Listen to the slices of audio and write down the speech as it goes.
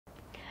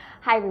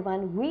Hi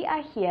everyone, we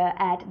are here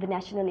at the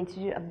National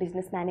Institute of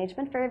Business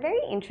Management for a very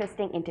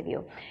interesting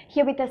interview.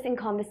 Here with us in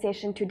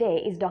conversation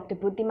today is Dr.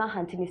 Buddhima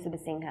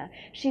Subasinghe.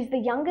 She's the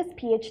youngest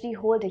PhD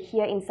holder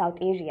here in South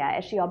Asia,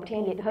 as she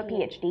obtained her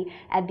PhD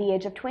at the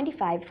age of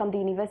 25 from the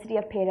University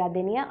of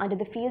Peradeniya under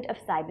the field of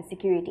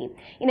cybersecurity.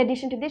 In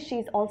addition to this, she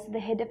is also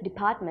the head of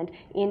department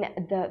in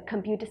the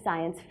computer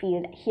science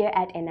field here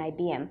at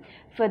NIBM.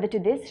 Further to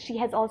this, she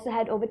has also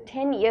had over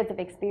 10 years of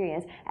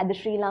experience at the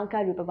Sri Lanka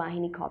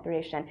Rupavahini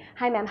Corporation.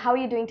 Hi ma'am, how are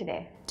you doing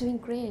today? Doing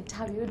great.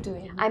 How are you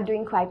doing? I'm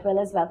doing quite well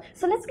as well.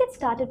 So let's get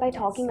started by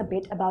talking a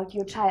bit about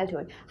your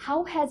childhood.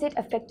 How has it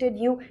affected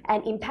you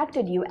and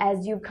impacted you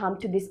as you've come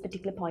to this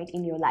particular point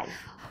in your life?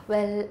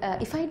 Well,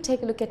 if I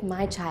take a look at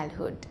my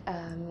childhood,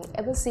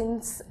 ever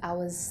since I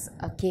was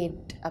a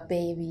kid, a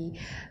baby,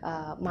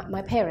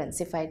 my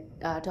parents, if I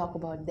talk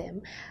about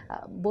them,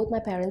 both my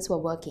parents were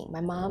working.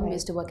 My mom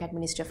used to work at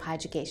Ministry of Higher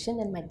Education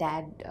and my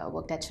dad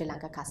worked at Sri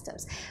Lanka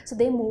Customs. So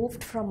they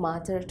moved from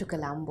Mathura to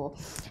Colombo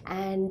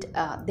and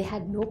they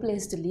had no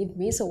place to leave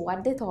me. So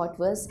what they thought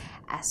was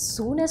as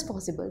soon as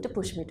possible to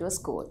push me to a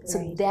school.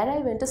 So there I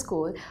went to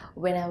school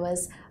when I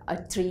was a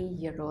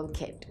 3-year-old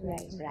kid,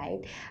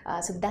 right?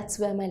 So that's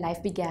where my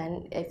life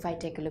began if I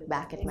take a look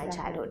back at my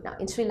childhood. Now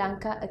in Sri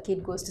Lanka, a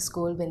kid goes to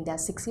school when they're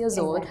 6 years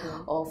old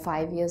or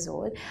 5 years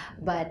old,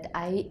 but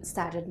I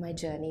started my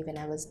journey when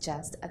I was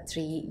just a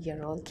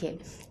 3-year-old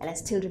kid, and I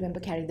still remember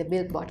carrying the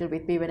milk bottle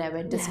with me when I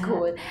went to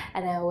school,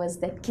 and I was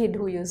that kid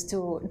who used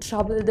to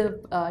trouble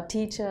the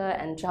teacher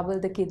and trouble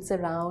the kids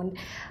around,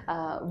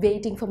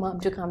 waiting for mom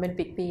to come and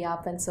pick me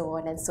up and so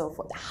on and so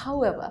forth.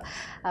 However,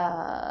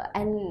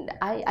 and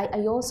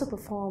I also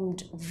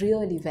performed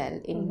really well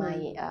in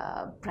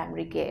my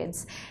primary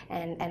grades,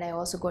 and I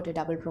also got a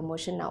double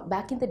promotion. Now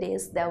back in the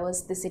days there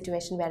was this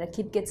situation where a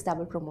kid gets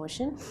double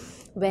promotion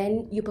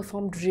when you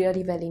performed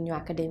really well in your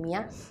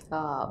academia,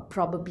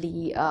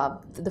 probably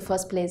the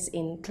first place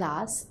in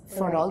class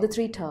for all the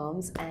 3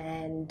 terms,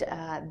 and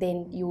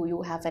then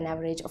you have an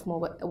average of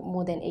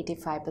more than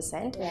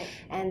 85%,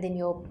 and then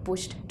you're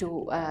pushed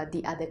to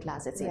the other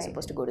classes. So you're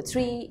supposed to go to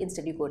 3,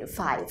 instead you go to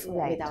 5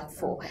 without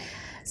 4.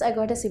 So I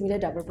got a similar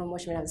double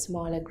promotion when I was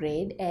smaller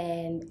grade,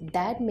 and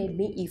that made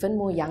me even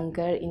more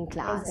younger in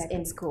class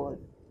in school.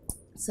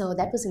 So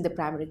that was in the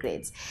primary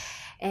grades,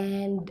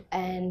 and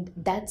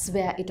that's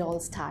where it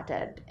all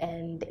started.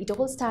 And it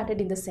all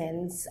started in the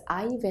sense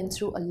I went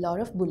through a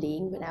lot of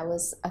bullying when I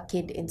was a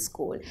kid in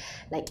school.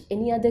 Like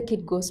any other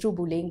kid goes through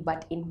bullying,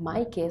 but in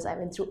my case I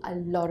went through a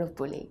lot of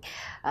bullying.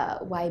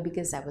 Why?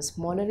 Because I was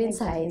smaller in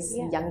size,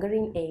 younger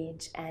in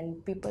age,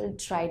 and people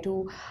try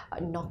to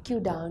knock you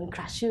down,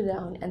 crush you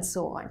down, and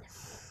so on.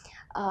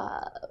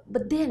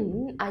 But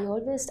then I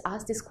always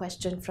ask this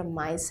question from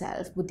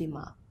myself,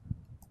 Buddhima,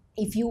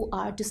 if you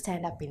are to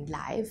stand up in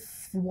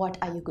life, what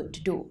are you going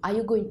to do? Are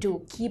you going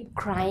to keep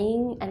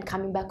crying and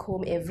coming back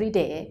home every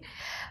day?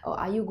 Or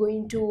are you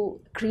going to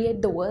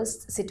create the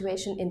worst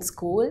situation in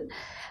school?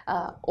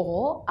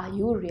 Or are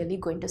you really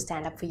going to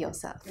stand up for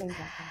yourself?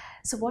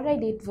 So what I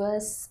did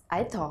was,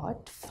 I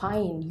thought,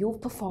 fine,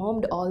 you've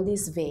performed all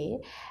this way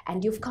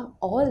and you've come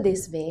all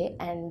this way,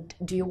 and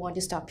do you want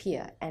to stop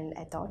here? And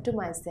I thought to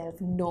myself,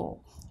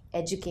 no.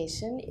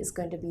 Education is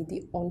going to be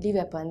the only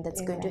weapon that's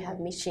going to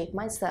help me shape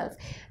myself,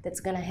 that's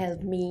going to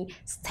help me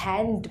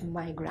stand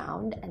my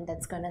ground, and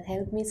that's going to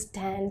help me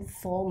stand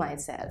for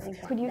myself.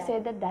 Could you say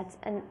that that's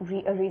a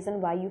reason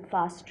why you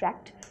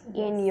fast-tracked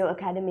in your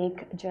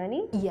academic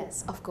journey?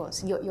 Yes, of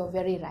course. You're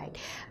very right.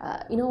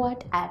 You know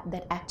what?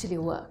 That actually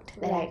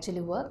worked. That actually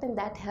worked, and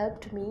that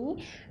helped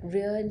me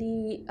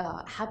really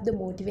have the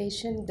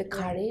motivation, the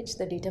courage,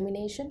 the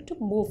determination to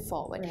move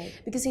forward,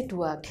 because it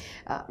worked.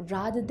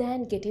 Rather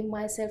than getting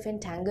myself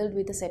entangled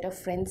with a set of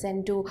friends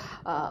and to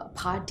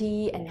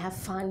party and have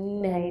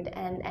fun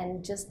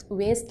and just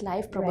waste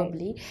life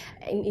probably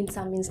in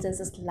some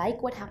instances,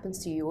 like what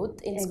happens to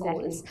youth in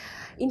schools.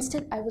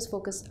 Instead, I was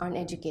focused on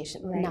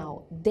education.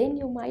 Now, then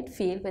you might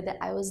feel whether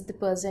I was the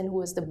person who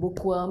was the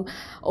bookworm,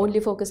 only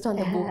focused on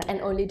the book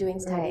and only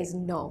doing studies.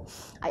 No,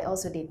 I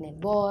also did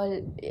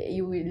netball.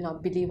 You will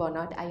not believe or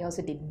not, I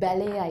also did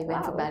ballet. I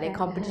went for ballet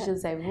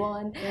competitions, I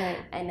won,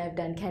 and I've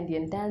done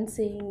Canadian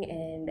dancing,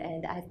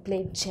 and I've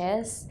played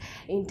chess,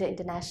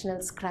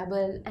 international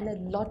Scrabble, and a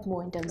lot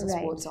more in terms of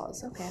sports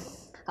also.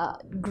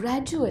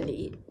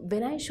 Gradually,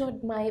 when I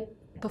showed my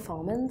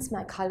performance,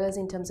 my colors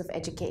in terms of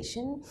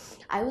education,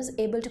 I was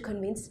able to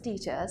convince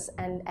teachers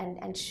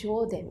and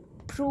show them,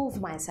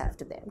 prove myself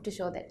to them, to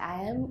show that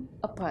I am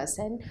a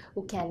person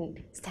who can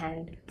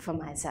stand for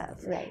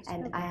myself,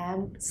 and I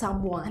am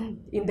someone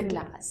in the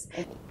class.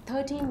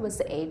 13 was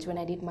the age when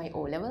I did my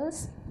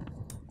O-levels.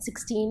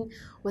 16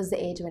 was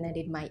the age when I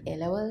did my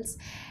A-levels,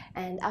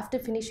 and after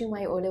finishing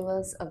my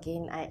O-levels,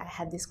 again I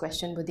had this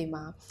question,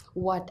 Buddhima,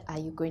 what are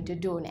you going to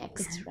do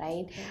next,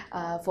 right?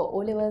 For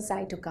O-levels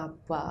I took up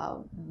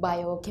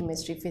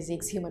biochemistry,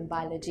 physics, human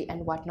biology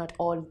and whatnot,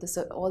 all the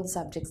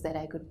subjects that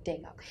I could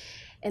take up.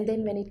 And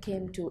then when it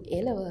came to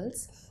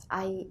A-levels,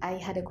 I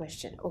had a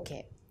question,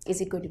 okay, Is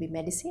it going to be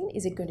medicine?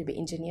 Is it going to be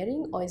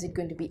engineering? Or is it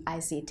going to be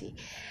ICT?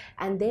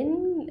 And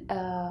then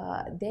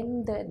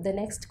the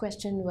next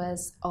question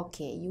was,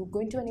 okay, you're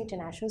going to an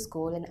international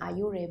school, and are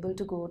you able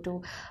to go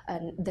to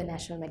the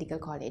National Medical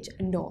College?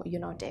 No,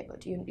 you're not able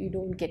to. You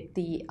don't get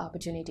the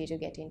opportunity to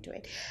get into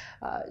it.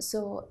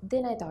 So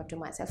then I thought to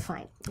myself,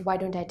 fine, why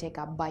don't I take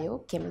up bio,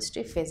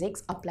 chemistry,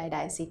 physics, applied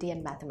ICT,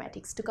 and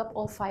mathematics? Took up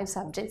all 5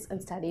 subjects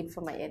and studied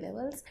for my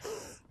A-levels.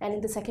 And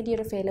in the second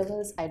year of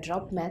A-levels, I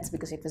dropped maths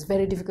because it was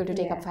very difficult to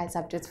take up 5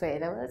 subjects for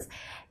A-levels.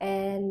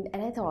 And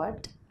I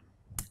thought,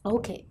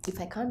 okay,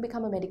 if I can't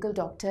become a medical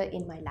doctor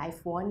in my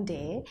life one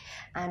day,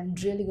 I'm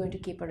really going to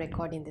keep a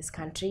record in this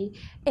country,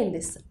 in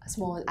this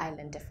small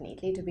island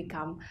definitely, to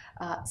become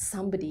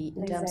somebody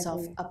in terms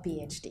of a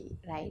PhD,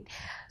 right?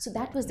 So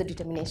that was the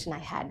determination I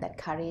had, that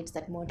courage,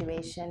 that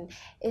motivation.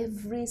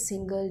 Every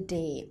single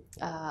day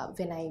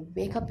when I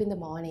wake up in the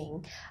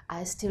morning,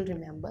 I still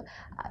remember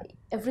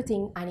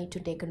everything I need to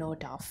take a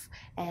note of,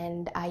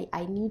 and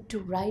I need to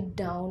write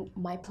down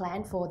my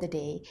plan for the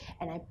day,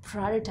 and I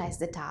prioritize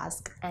the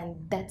task, and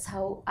that's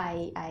how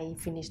I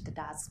finish the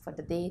task for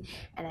the day.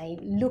 And I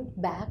look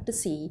back to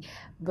see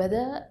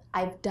whether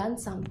I've done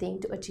something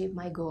to achieve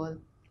my goal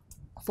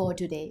for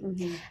today.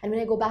 And when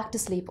I go back to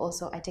sleep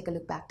also, I take a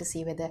look back to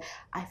see whether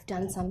I've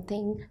done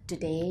something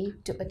today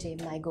to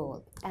achieve my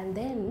goal. And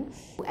then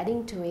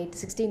adding to it,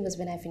 16 was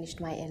when I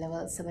finished my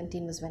A-level,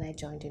 17 was when I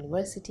joined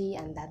university,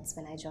 and that's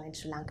when I joined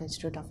Sri Lanka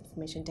Institute of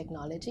Information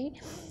Technology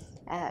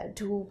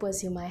to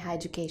pursue my higher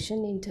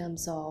education in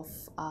terms of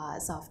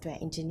software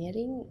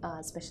engineering,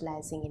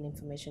 specializing in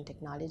information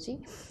technology.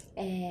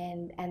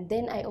 And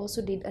then I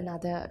also did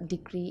another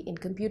degree in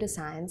computer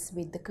science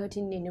with the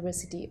Curtin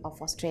University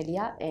of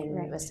Australia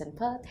in Western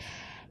Perth.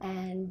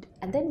 And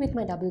then with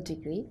my double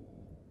degree,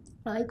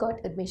 I got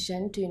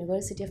admission to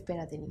University of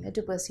Peradeniya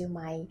to pursue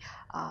my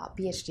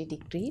PhD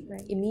degree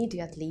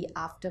immediately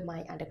after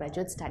my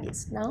undergraduate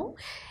studies. Now,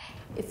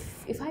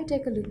 if I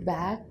take a look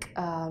back,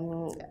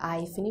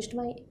 I finished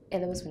my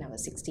A-levels when I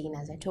was 16,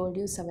 as I told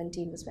you.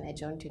 17 was when I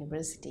joined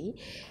university,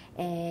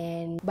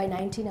 and by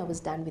 19 I was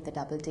done with a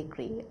double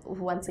degree.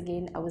 Once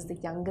again, I was the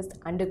youngest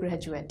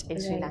undergraduate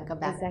in Sri Lanka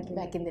back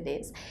in the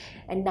days.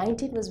 And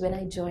 19 was when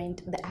I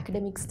joined the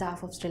academic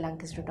staff of Sri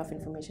Lanka Institute of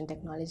Information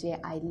Technology.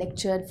 I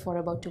lectured for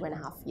about 2.5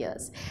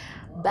 years.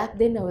 Back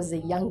then I was the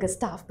youngest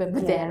staff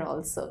member there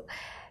also.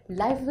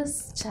 Life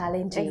was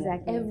challenging.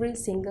 Every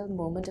single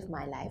moment of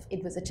my life,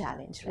 it was a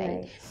challenge,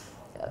 right?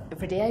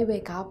 Every day I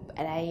wake up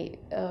and I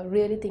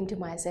really think to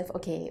myself,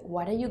 okay,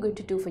 what are you going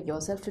to do for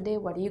yourself today?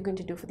 What are you going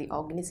to do for the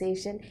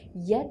organization?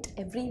 Yet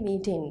every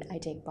meeting I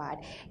take part,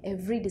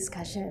 every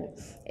discussion,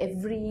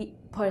 every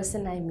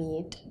person I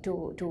meet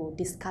to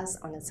discuss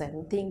on a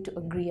certain thing, to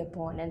agree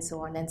upon, and so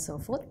on and so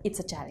forth, it's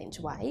a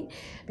challenge. Why?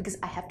 Because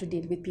I have to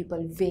deal with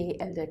people way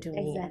elder to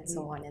me, and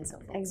so on and so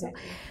forth. So,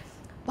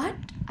 but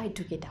I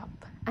took it up.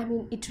 I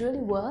mean, it really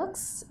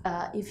works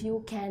if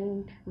you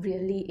can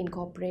really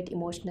incorporate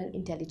emotional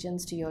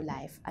intelligence to your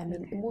life. I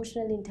mean,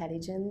 emotional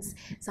intelligence,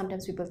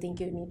 sometimes people think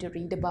you need to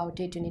read about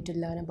it, you need to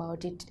learn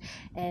about it,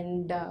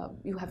 and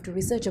you have to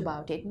research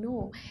about it.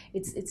 No,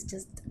 it's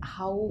just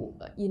how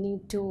you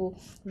need to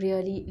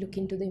really look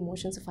into the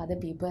emotions of other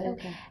people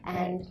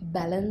and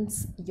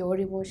balance your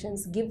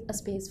emotions, give a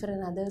space for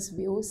another's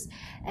views,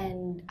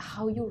 and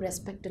how you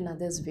respect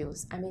another's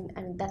views. I mean,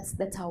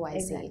 that's how I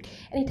see it,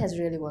 and it has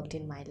really worked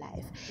in my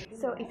life.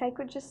 So if I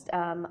could just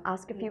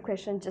ask a few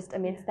questions just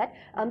amidst that.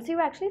 So you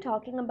were actually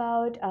talking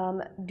about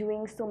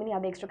doing so many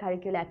other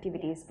extracurricular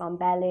activities, from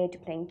ballet to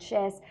playing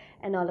chess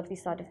and all of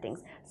these sort of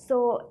things.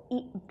 So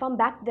from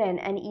back then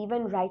and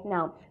even right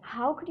now,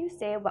 how could you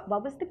say,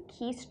 what was the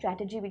key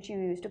strategy which you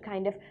used to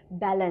kind of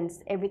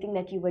balance everything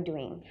that you were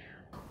doing?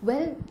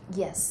 Well,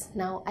 yes.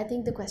 Now I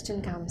think the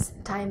question comes,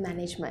 time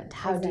management.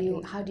 How do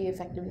you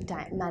effectively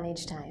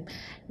manage time?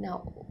 Now,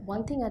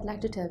 one thing I'd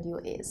like to tell you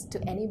is,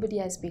 to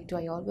anybody I speak to,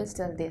 I always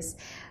tell this: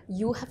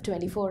 you have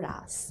 24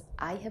 hours.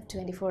 I have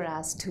 24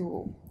 hours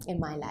too in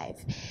my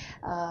life.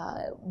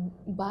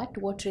 But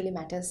what really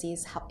matters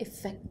is how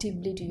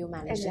effectively do you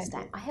manage this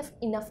time. I have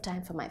enough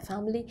time for my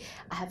family.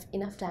 I have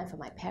enough time for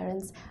my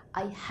parents.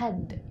 I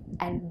had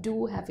and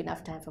do have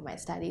enough time for my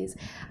studies.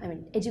 I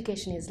mean,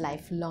 education is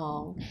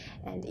lifelong,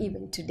 and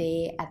even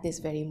today at this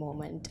very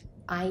moment,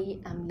 I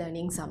am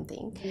learning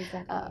something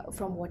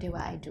from whatever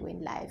I do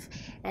in life.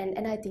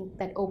 And I think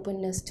that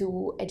openness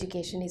to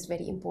education is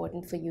very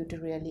important for you to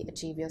really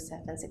achieve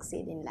yourself and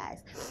succeed in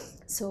life.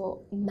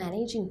 So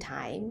managing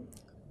time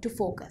to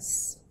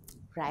focus,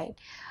 right?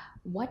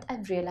 What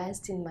I've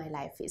realized in my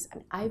life is, I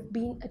mean, I've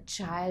been a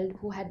child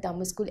who had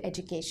Dhamma school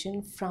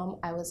education from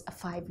I was a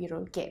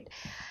 5-year-old kid.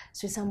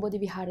 Sri Sambodhi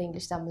Vihara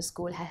English Dhamma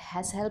School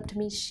has helped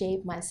me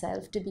shape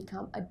myself to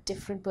become a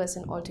different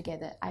person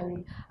altogether.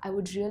 I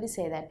would really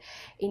say that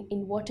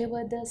in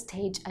whatever the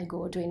stage I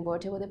go to, in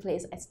whatever the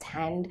place I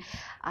stand,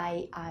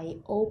 I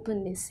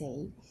openly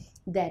say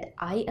that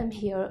I am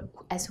here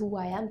as who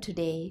I am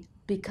today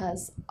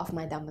because of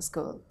my Dhamma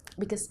school.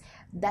 because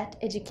that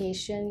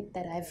education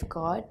that I've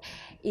got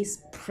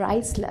is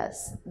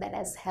priceless, that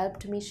has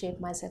helped me shape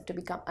myself to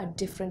become a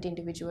different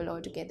individual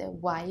altogether.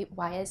 Why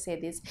I say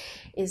this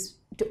is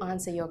to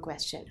answer your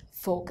question.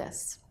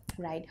 Focus,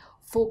 right?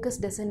 Focus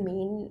doesn't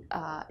mean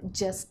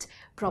just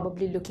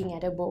probably looking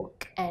at a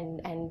book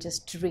and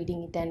just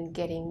reading it and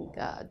getting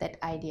that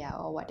idea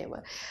or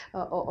whatever,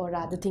 or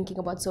rather thinking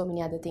about so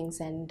many other things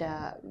and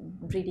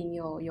reading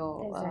your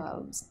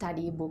Exactly.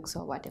 study books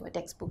or whatever,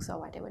 textbooks or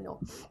whatever. No,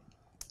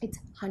 it's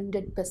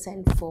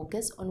 100%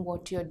 focus on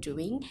what you're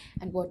doing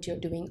and what you're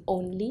doing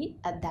only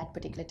at that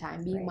particular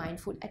time, being Right.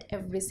 mindful at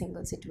every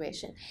single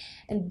situation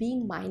and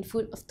being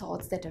mindful of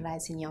thoughts that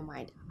arise in your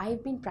mind.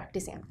 I've been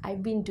practicing,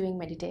 I've been doing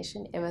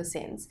meditation ever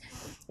since,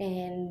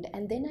 and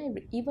then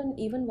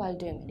even while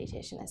doing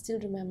meditation, I still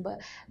remember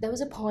there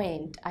was a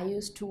point I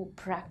used to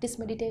practice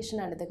meditation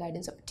under the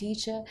guidance of a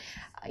teacher.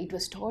 It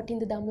was taught in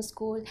the Dhamma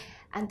school,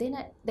 and then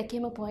there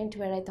came a point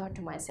where I thought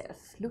to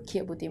myself, look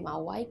here, Buddhima,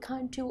 why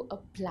can't you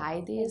apply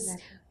this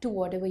Exactly. to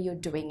whatever you're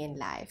doing in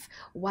life?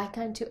 Why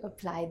can't you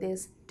apply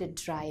this to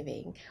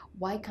driving?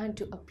 Why can't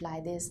you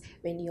apply this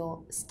when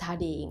you're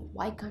studying?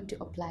 Why can't you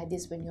apply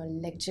this when you're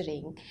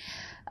lecturing?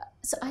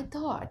 So I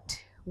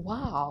thought,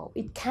 wow,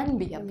 it can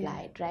be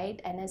applied,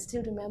 right? And I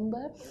still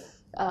remember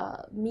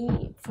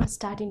me first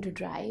starting to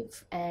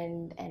drive,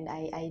 and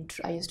I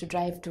used to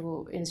drive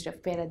to Institute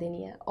of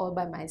Peradeniya all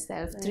by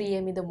myself, Right. 3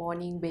 a.m. in the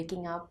morning,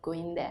 waking up,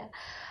 going there.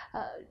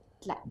 Uh,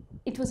 like,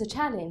 it was a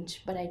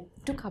challenge, but I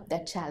took up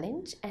that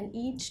challenge, and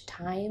each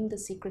time the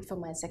secret for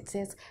my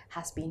success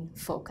has been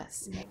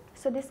focus.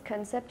 So this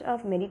concept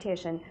of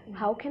meditation,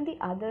 how can the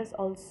others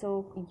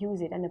also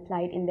use it and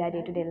apply it in their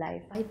day-to-day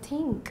life? I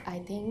think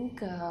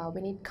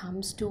when it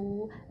comes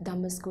to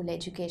Dhamma school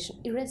education,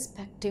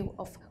 irrespective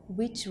of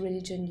which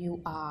religion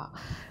you are,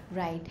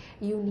 right,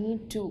 you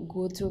need to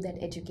go through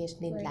that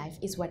education in Right. life,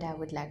 is what I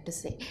would like to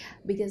say.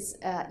 Because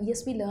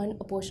yes, we learn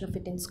a portion of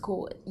it in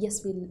school.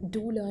 Yes, we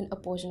do learn a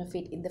portion of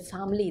it in the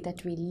family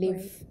that we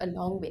live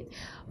along with.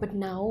 But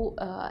now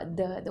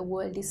the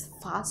world is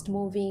fast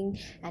moving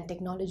and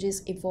technology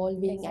is evolving,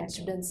 and Exactly.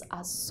 students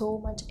are so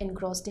much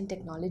engrossed in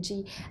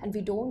technology, and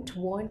we don't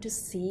want to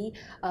see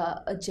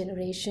a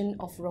generation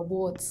of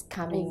robots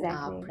coming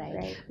Exactly, up, right?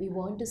 right. We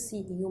want to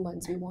see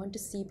humans, we want to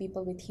see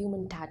people with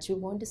human touch, we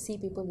want to see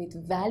people with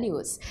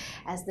values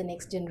as the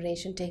next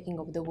generation taking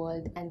over the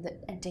world and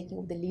taking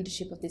over the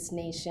leadership of this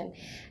nation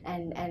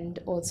and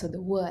also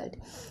the world.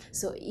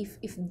 So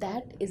if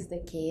that is the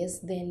case,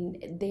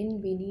 then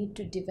we need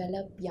to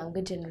develop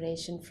younger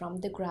generation from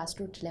the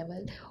grassroots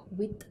level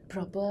with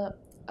proper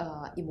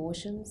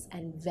emotions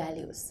and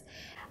values.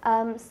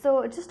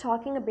 So just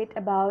talking a bit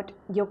about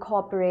your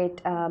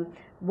corporate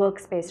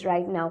workspace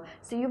right now.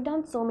 So you've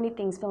done so many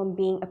things, from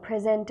being a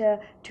presenter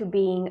to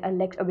being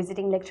a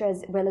visiting lecturer,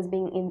 as well as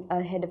being in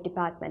a head of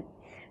department.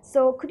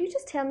 So could you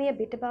just tell me a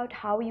bit about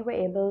how you were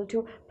able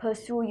to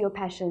pursue your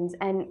passions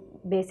and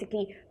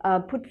basically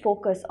put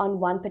focus on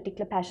one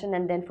particular passion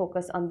and then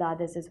focus on the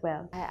others as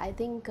well? I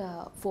think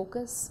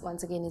focus,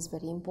 once again, is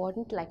very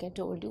important. Like I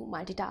told you,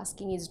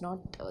 multitasking is not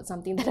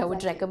something that I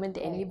would recommend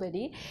to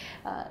anybody.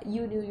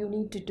 You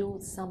need to do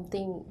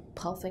something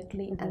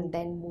perfectly and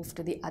then move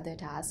to the other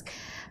task.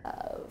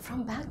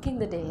 From back in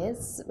the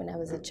days when I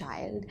was a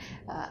child,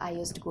 I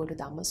used to go to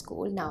Dhamma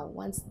school. Now,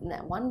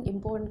 one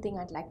important thing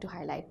I'd like to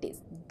highlight is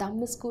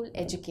Dhamma school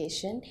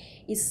education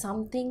is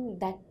something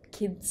that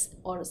kids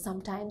or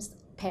sometimes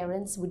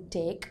parents would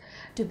take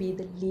to be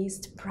the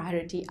least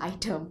priority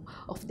item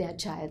of their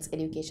child's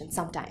education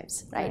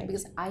sometimes, right?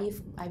 Because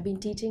I've been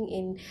teaching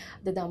in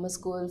the Dhamma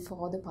school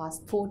for the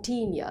past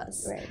 14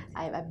 years. Right.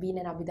 I've been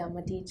an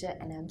Abhidhamma teacher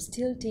and I'm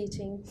still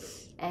teaching,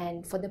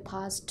 and for the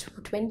past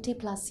 20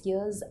 plus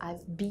years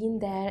I've been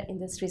there in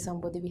the Sri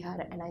Sambodhi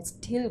Vihara, and I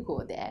still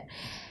go there.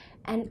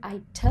 And I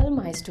tell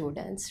my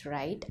students,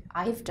 right,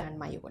 I've done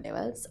my O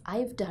levels,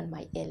 I've done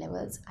my A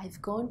levels,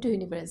 I've gone to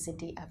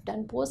university, I've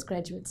done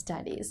postgraduate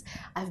studies,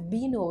 I've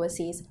been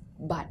overseas,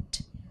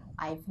 but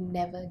I've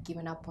never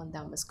given up on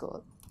Dhamma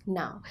school.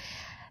 Now,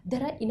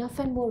 there are enough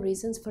and more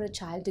reasons for a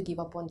child to give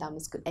up on Dhamma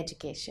school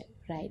education,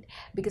 right?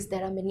 Because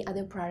there are many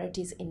other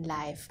priorities in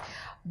life.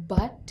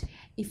 But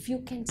if you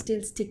can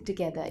still stick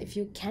together, if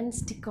you can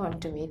stick on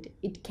to it,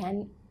 it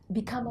can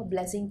become a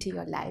blessing to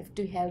your life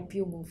to help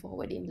you move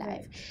forward in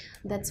life.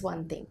 That's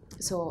one thing.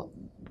 So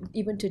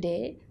even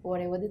today,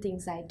 whatever the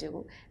things I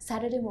do,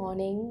 Saturday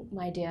morning,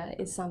 my dear,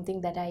 is something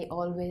that I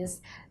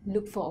always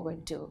look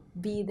forward to.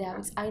 Be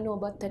there. I know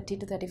about 30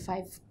 to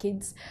 35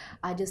 kids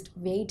are just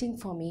waiting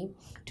for me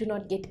to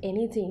not get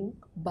anything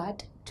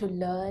but to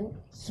learn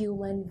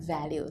human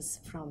values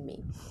from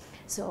me.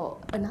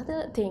 So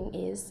another thing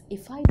is,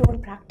 if I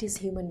don't practice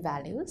human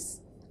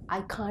values,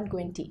 I can't go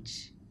and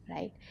teach.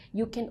 Right?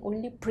 You can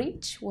only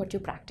preach what you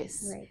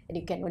practice, Right. and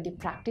you can only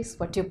practice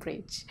what you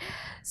preach.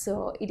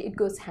 So it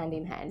goes hand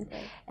in hand,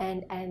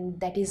 Right. and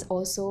that is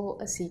also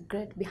a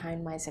secret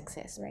behind my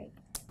success. Right.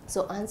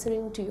 So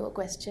answering to your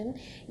question,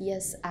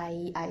 yes,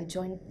 I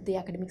joined the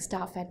academic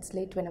staff at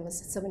Slate when I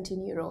was a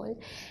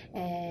 17-year-old,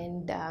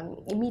 and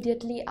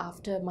immediately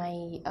after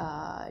my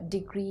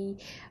degree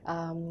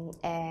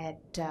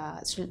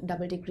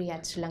double degree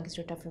at Sri Lanka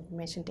Institute of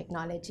Information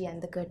Technology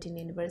and the Curtin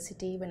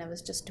University, when I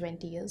was just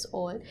 20 years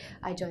old,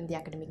 I joined the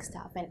academic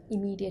staff, and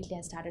immediately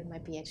I started my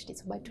PhD.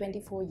 So by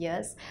 24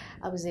 years,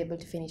 I was able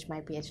to finish my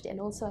PhD. And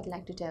also, I'd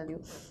like to tell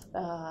you,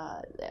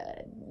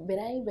 when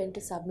I went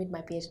to submit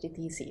my PhD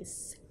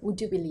thesis, would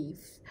you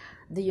believe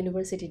the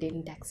university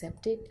didn't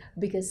accept it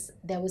because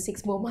there were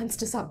 6 more months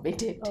to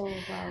submit it? Oh,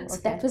 wow. So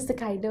Okay. that was the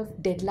kind of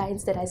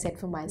deadlines that I set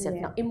for myself.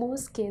 Yeah. Now, in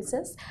most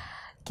cases,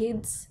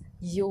 kids,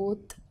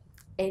 youth,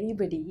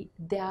 anybody,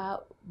 they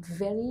are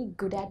very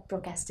good at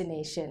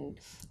procrastination.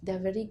 They're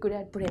very good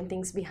at putting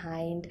things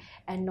behind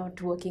and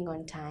not working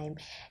on time.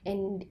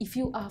 And if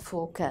you are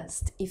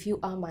focused, if you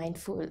are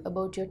mindful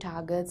about your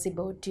targets,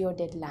 about your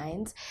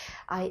deadlines,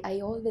 I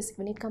always,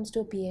 when it comes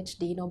to a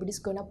PhD, nobody's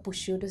gonna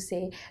push you to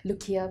say,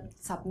 look here,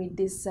 submit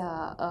this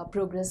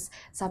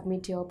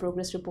submit your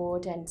progress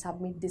report and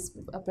submit this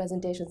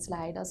presentation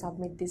slide or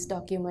submit this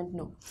document.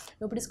 No,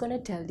 nobody's gonna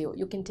tell you.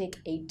 You can take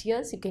 8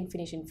 years, you can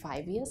finish in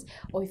 5 years,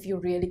 or if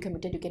you're really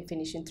committed, you can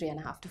finish in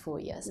 3.5 to 4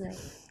 years. Right.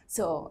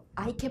 So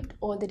I kept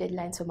all the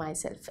deadlines for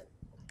myself.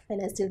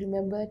 And I still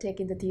remember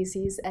taking the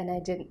thesis, and I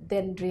didn't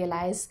then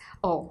realize,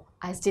 oh,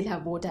 I still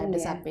have more time to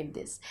submit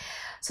this.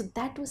 So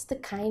that was the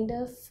kind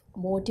of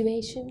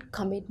motivation,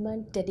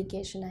 commitment,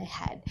 dedication I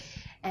had.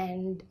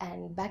 And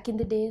back in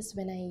the days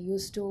when I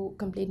used to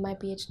complete my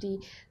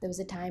PhD, there was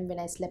a time when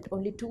I slept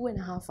only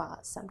 2.5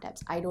 hours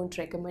sometimes. I don't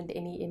recommend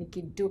any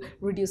kid to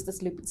reduce the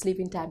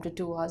sleeping time to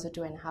 2 hours or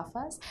 2.5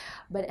 hours.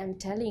 But I'm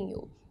telling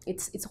you,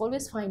 it's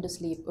always fine to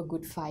sleep a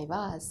good 5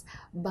 hours,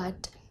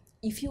 but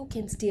if you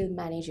can still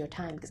manage your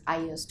time, because I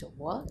used to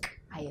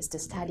work, I used to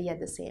study at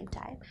the same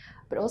time.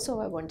 But also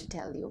I want to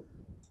tell you,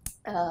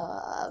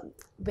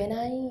 when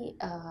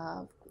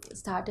I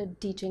started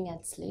teaching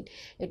at Slate,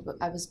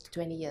 I was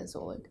 20 years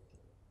old.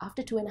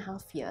 After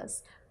 2.5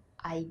 years,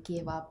 I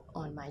gave up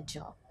on my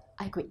job.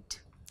 I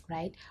quit,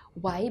 right?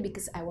 Why?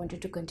 Because I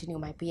wanted to continue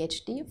my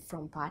PhD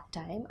from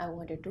part-time. I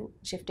wanted to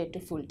shift it to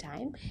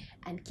full-time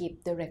and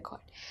keep the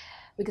record.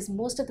 Because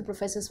most of the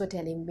professors were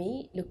telling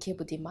me, look here,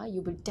 Buddhima,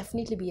 you will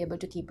definitely be able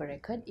to keep a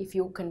record if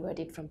you convert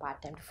it from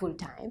part-time to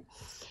full-time.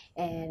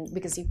 And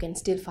because you can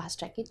still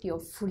fast-track it, you're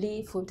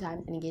fully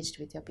full-time engaged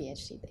with your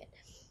PhD then.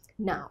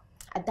 Now,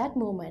 at that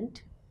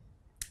moment,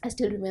 I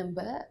still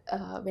remember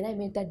when I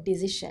made that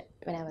decision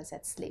when I was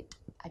at Slate.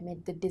 I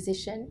made the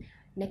decision,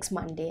 next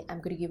Monday, I'm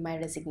going to give my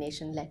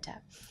resignation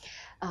letter.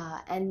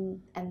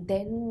 And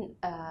then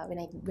when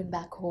I went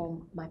back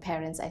home, my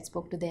parents, I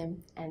spoke to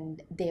them,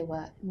 and they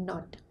were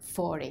not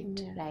for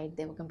it, right?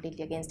 They were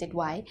completely against it.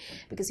 Why?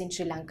 Because in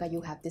Sri Lanka,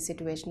 you have this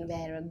situation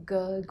where a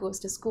girl goes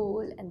to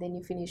school, and then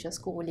you finish your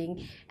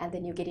schooling, and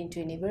then you get into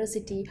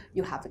university,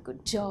 you have a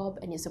good job,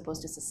 and you're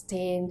supposed to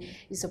sustain,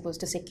 you're supposed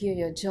to secure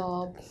your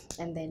job,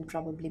 and then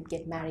probably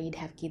get married,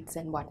 have kids,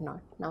 and whatnot.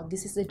 Now,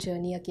 this is the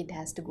journey a kid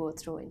has to go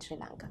through in Sri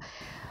Lanka.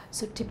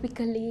 So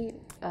typically,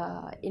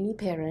 any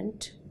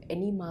parent,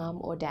 any mom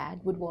or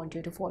dad would want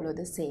you to follow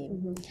the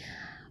same.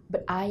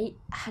 But I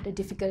had a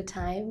difficult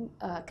time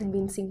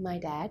convincing my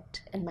dad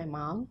and my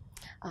mom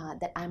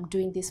that I'm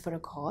doing this for a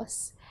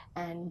cause,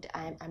 and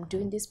I'm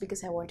doing this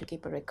because I want to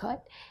keep a record,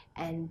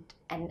 and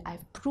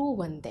I've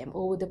proven them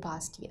over the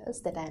past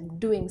years that I'm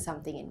doing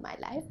something in my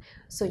life.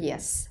 So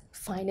yes,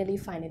 finally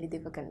they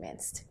were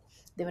convinced.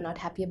 They were not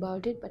happy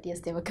about it, but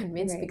yes, they were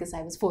convinced, because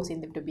I was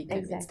forcing them to be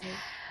convinced. Exactly.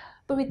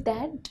 But with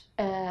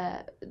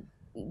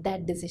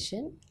that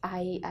decision,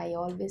 I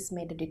always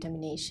made a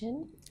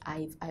determination.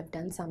 I've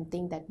done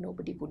something that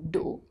nobody would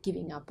do,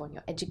 giving up on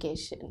your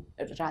education,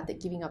 rather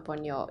giving up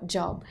on your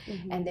job,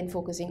 and then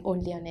focusing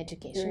only on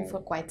education for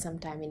quite some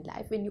time in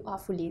life, when you are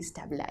fully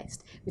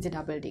stabilized with a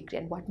double degree,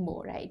 and what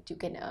more, right? You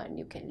can earn,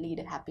 you can lead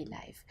a happy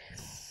life.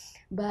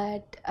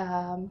 But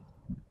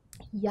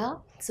yeah,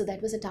 so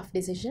that was a tough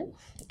decision,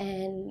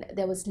 and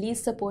there was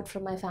least support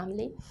from my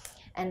family.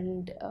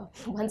 And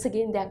once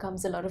again, there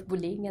comes a lot of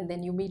bullying, and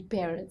then you meet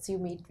parents, you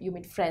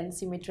meet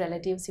friends, you meet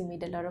relatives, you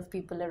meet a lot of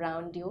people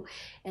around you,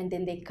 and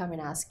then they come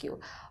and ask you,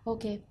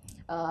 okay,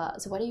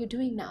 so what are you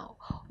doing now?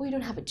 Oh, you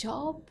don't have a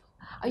job?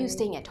 Are you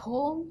staying at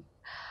home?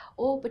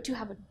 Oh, but you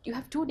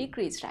have 2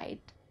 degrees, right?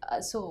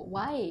 So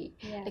why?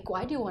 Like,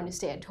 why do you want to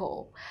stay at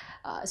home?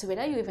 So when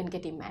are you even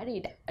getting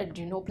married?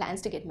 Do you know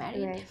plans to get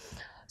married?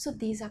 So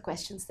these are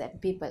questions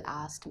that people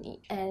asked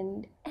me,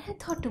 and I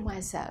thought to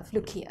myself,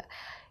 look here,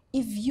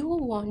 if you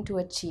want to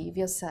achieve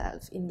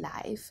yourself in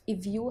life,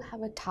 if you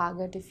have a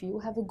target, if you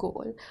have a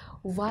goal,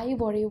 why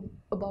worry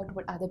about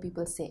what other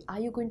people say? Are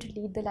you going to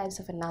lead the lives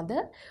of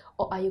another,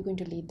 or are you going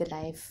to lead the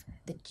life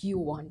that you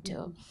want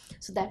to?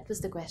 So that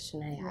was the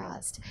question I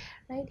asked,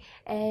 right?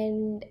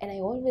 And I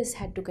always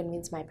had to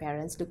convince my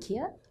parents, look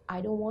here, I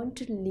don't want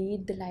to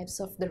lead the lives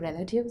of the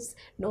relatives,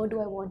 nor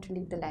do I want to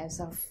lead the lives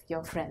of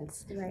your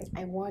friends.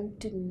 I want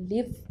to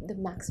live the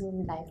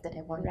maximum life that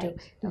I want to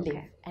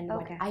live, and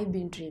what I've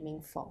been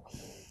dreaming for.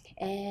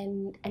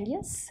 And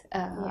yes,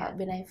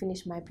 when I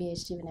finished my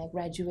PhD, when I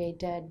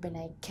graduated, when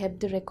I kept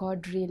the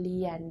record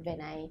really, and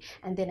then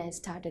I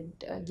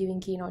started giving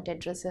keynote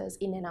addresses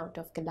in and out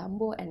of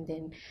Colombo, and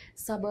then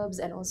suburbs,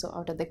 and also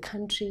out of the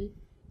country.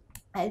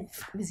 I've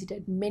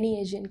visited many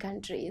Asian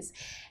countries,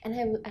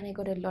 and I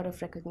got a lot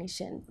of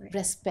recognition,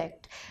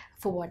 respect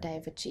for what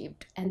I've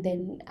achieved. And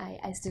then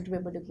I still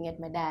remember looking at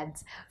my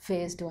dad's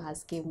face to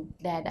ask him,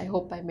 Dad, I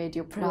hope I made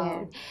you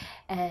proud.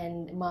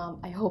 And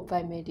Mom, I hope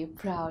I made you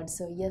proud.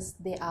 So yes,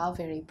 they are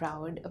very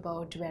proud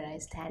about where I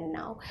stand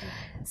now.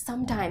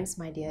 Sometimes,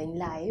 my dear, in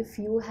life,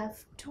 you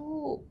have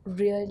to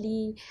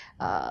really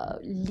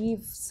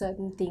leave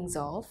certain things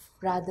off.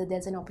 Rather,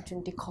 there's an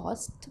opportunity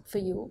cost for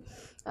you.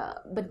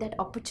 But that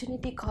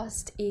opportunity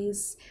cost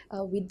is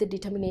with the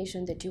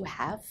determination that you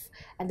have,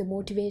 and the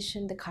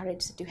motivation, the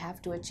courage that you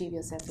have to achieve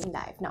yourself in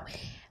life. Now,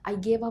 I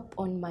gave up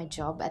on my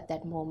job at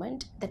that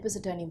moment. That was a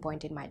turning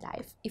point in my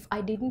life. If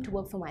I didn't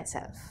work for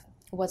myself,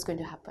 what's going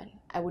to happen?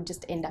 I would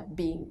just end up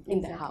being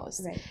in the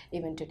house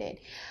even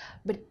today.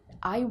 But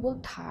I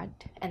worked hard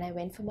and I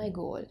went for my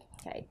goal,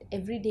 right?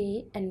 Every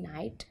day and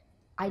night,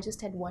 I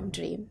just had one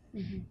dream,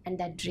 and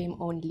that dream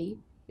only,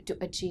 to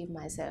achieve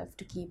myself,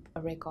 to keep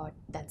a record.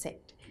 That's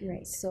it.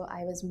 So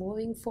I was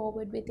moving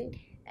forward with it,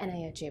 and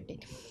I achieved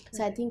it.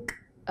 So I think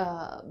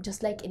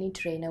just like any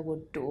trainer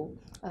would do,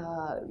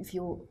 if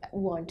you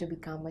want to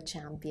become a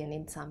champion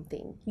in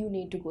something, you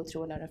need to go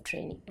through a lot of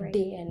training,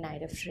 day and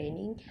night of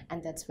training,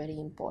 and that's very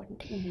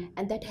important.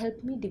 And that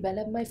helped me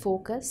develop my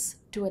focus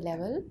to a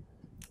level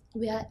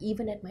where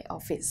even at my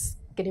office,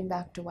 getting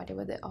back to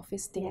whatever the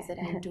office things that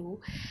I do,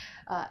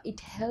 it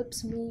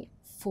helps me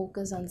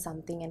focus on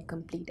something and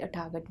complete a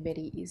target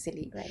very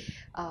easily.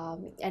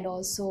 And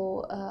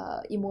also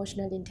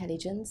emotional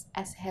intelligence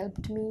has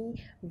helped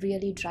me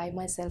really drive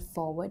myself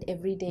forward.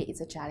 Every day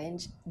is a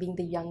challenge, being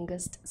the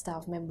youngest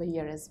staff member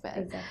here as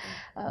well.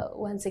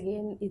 Once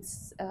again,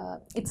 it's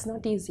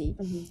not easy,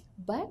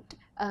 but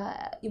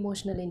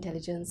emotional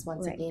intelligence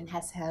once again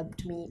has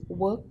helped me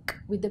work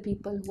with the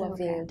people who are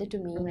very elder to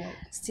me.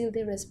 Still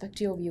they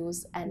respect your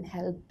views and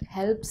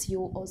helps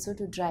you also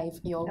to drive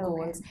your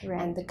goals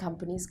and the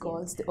company's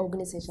goals, the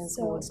organization's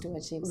goals to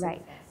achieve.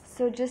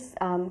 So just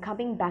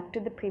coming back to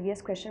the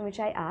previous question which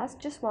I asked,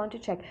 just want to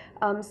check,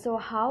 so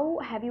how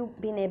have you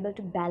been able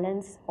to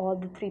balance all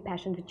the three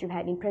passions which you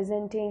had in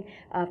presenting,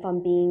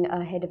 from being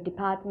a head of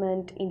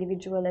department,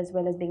 individual, as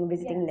well as being a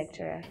visiting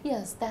lecturer?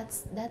 Yes,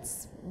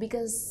 that's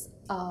because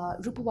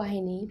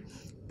Rupavahini,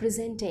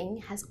 presenting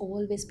has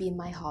always been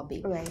my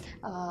hobby.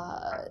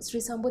 Sri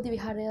Sambodhi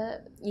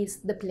Vihara is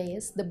the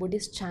place, the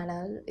Buddhist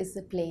channel is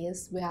the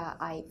place where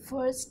I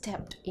first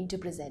stepped into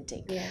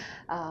presenting.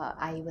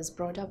 I was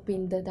brought up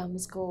in the Dhamma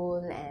school,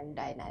 and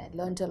I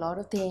learned a lot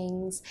of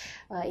things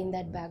in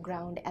that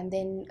background, and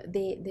then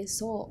they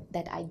saw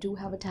that I do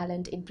have a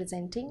talent in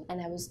presenting,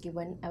 and I was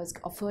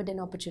offered an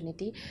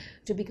opportunity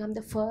to become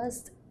the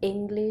first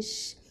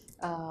English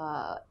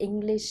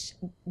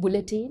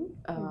bulletin,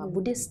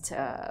 Buddhist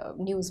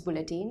news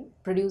bulletin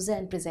producer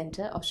and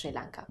presenter of Sri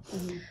Lanka.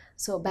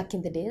 So back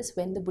in the days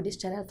when the Buddhist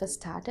channel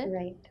first started,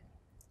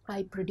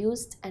 I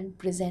produced and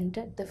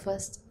presented the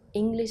first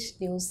English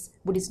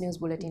Buddhist news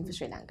bulletin for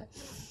Sri Lanka.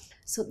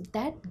 So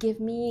that gave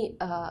me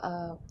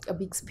a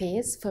big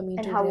space for me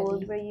to how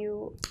old were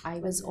you? I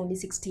was only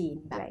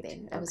 16 back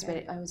then. I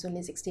was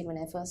only 16 when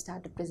I first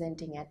started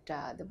presenting at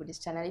the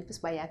Buddhist channel. It was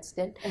by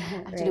accident.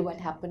 Actually,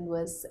 what happened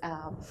was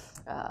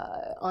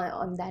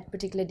on that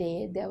particular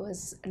day, there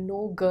was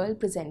no girl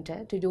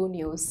presenter to do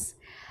news.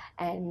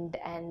 And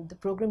the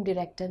program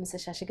director, Mr.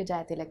 Shashika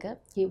Jayatilaka,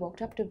 he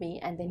walked up to me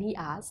and then he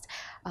asked,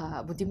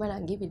 Buddhima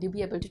Nangi, will you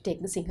be able to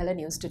take the Sinhala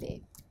news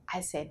today? I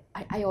said,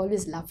 I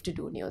always love to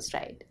do news,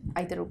 right?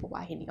 Either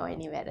Rupavahini or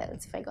anywhere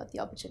else if I got the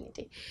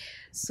opportunity.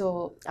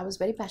 So I was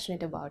very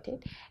passionate about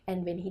it.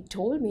 And when he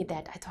told me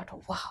that, I thought,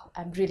 oh, wow,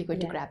 I'm really going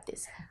to grab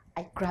this.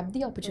 I grabbed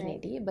the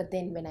opportunity, but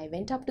then when I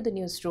went up to the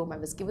newsroom, I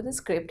was given the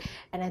script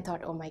and I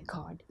thought, oh my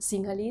God,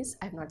 Sinhalese,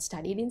 I've not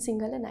studied in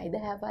Sinhala, neither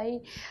have I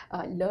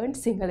learned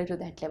Sinhala to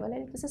that level,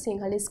 and it was a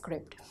Sinhalese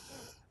script.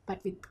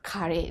 But with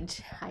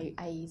courage,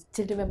 I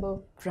still remember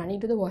running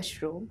to the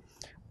washroom,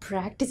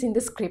 practicing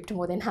the script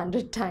more than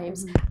 100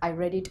 times. I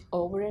read it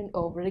over and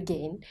over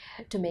again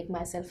to make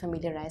myself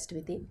familiarized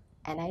with it,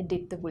 and I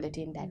did the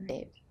bulletin that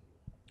day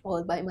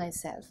all by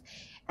myself.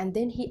 And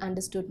then he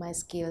understood my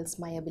skills,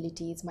 my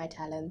abilities, my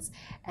talents,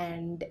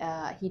 and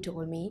he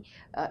told me,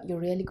 you're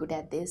really good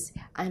at this.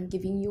 I'm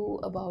giving you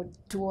about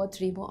 2 or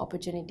 3 more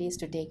opportunities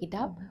to take it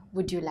up.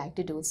 Would you like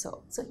to do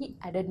so? So he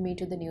added me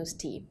to the news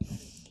team.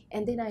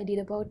 And then I did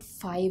about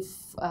 5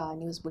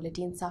 news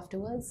bulletins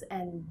afterwards,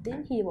 and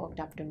then he walked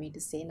up to me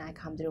to say, Naik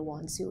Hamdara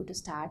wants you to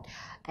start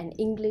an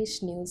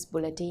English news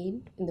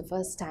bulletin in the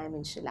first time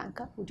in Sri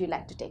Lanka. Would you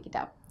like to take it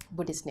up?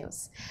 Buddhist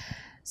news.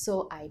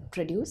 So I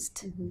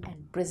produced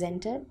and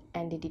presented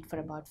and did it for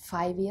about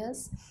 5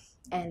 years.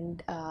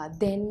 And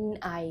then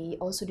I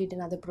also did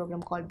another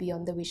program called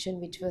Beyond the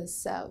Vision, which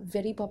was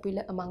very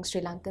popular among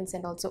Sri Lankans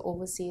and also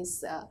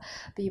overseas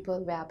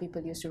people, where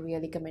people used to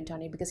really comment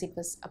on it, because it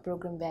was a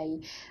program where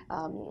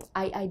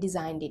I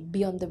designed it.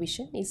 Beyond the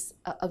Vision is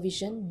a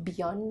vision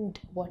beyond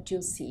what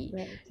you see,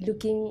 Right.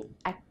 looking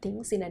at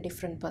things in a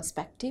different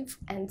perspective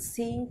and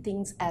seeing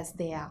things as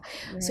they are.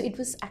 So it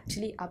was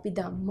actually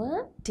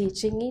Abhidhamma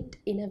teaching it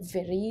in a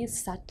very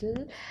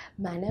subtle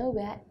manner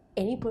where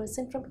any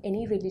person from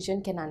any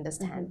religion can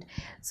understand.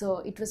 So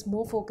it was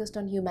more focused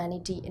on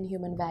humanity and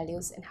human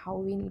values and how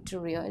we need to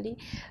really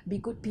be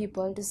good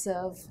people to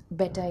serve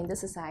better in the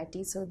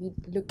society, so we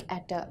look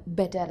at a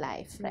better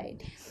life,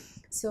 right?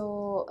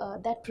 So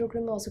that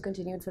program also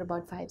continued for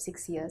about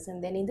 5-6 years,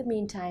 and then in the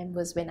meantime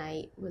was when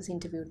I was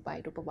interviewed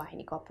by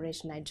Rupavahini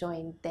Corporation. I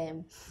joined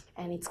them,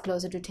 and it's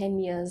closer to 10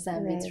 years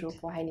I'm with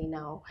Rupavahini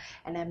now,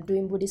 and I'm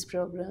doing Buddhist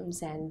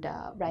programs and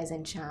Rise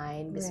and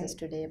Shine, Business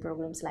Today,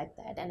 programs like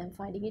that, and I'm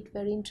finding it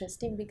very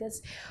interesting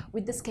because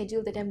with the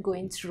schedule that I'm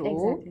going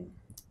through,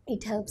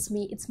 it helps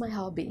me. It's my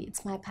hobby,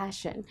 it's my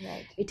passion.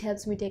 It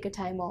helps me take a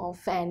time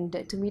off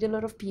and to meet a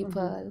lot of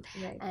people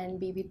and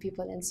be with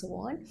people and so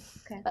on.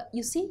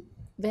 You see,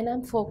 when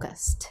I'm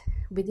focused,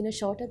 within a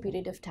shorter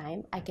period of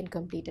time I can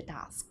complete a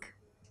task.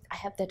 I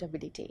have that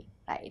ability,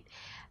 right?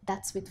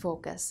 That's with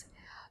focus.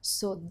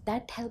 So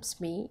that helps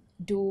me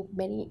do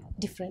many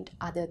different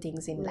other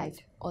things in life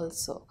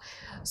also.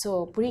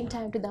 So putting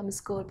time to Dhamma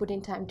school,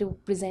 putting time to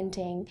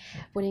presenting,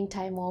 putting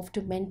time off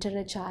to mentor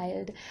a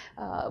child,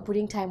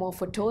 putting time off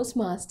for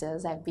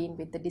Toastmasters. I've been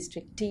with the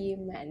district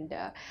team, and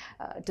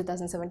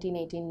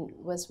 2017-18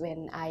 was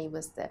when I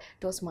was the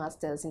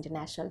Toastmasters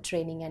International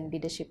Training and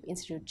Leadership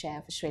Institute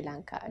Chair for Sri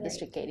Lanka,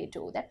 District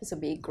 82. That was a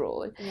big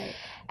role.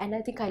 And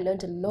I think I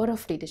learned a lot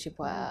of leadership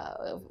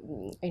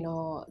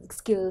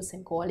skills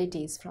and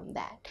qualities from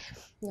that.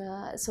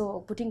 So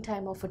putting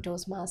time off for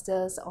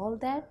Toastmasters, all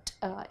that,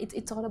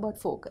 it's all about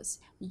focus.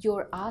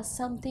 You're asked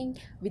something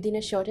within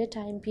a shorter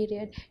time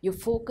period, you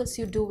focus,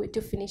 you do it,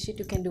 to finish it,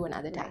 you can do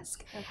another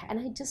task. And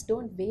I just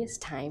don't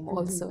waste time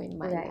also in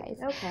my life.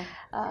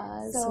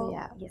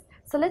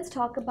 So let's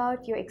talk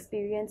about your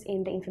experience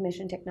in the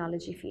information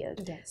technology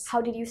field.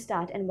 How did you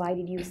start and why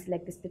did you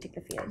select this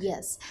particular field?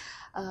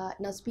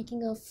 Now,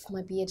 speaking of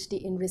my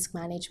PhD in risk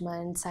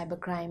management,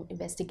 cybercrime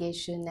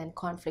investigation and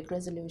conflict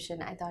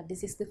resolution, I thought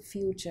this is the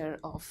future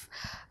of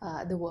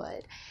the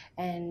world.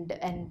 And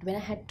when I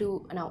had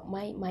to, now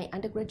my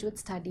undergraduate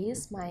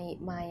studies,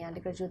 my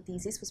undergraduate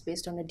thesis was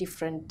based on a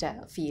different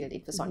field.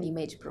 It was on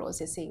image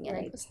processing, and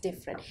it was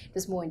different. It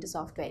was more into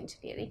software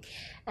engineering.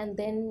 And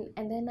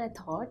then I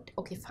thought,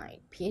 okay, fine,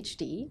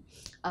 PhD,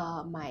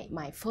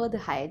 my further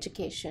higher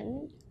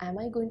education, am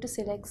I going to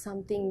select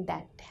something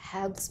that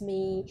helps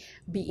me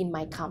be in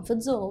my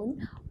comfort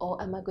zone,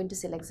 or am I going to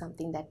select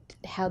something that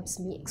helps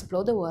me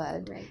explore the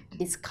world,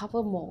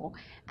 discover more,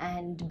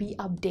 and be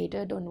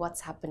updated on what's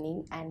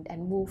happening and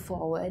move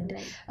forward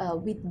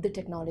with the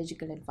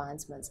technological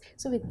advancements?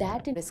 So with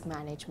that, in risk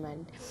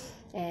management,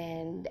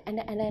 and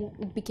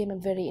it became a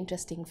very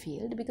interesting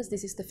field because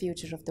this is the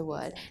future of the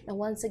world. Now,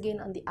 once again,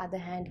 on the other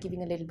hand,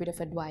 giving a little bit of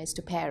advice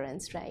to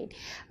parents, right?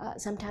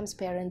 Sometimes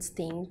parents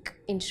think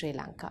in Sri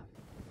Lanka,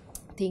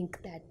 think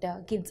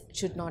that kids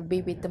should not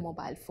be with the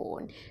mobile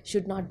phone,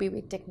 should not be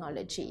with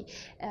technology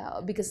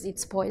because it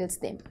spoils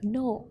them.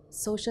 No,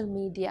 social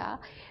media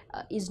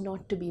is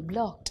not to be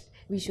blocked.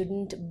 We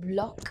shouldn't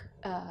block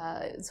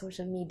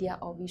social media,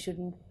 or we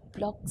shouldn't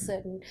block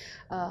certain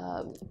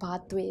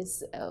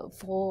pathways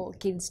for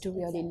kids to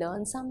really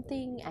learn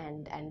something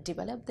and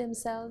develop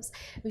themselves.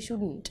 We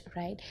shouldn't,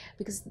 right?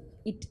 Because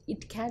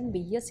it can be,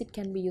 yes, it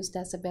can be used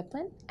as a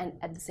weapon, and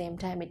at the same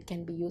time it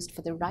can be used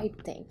for the right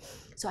thing.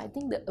 So I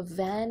think the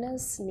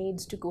awareness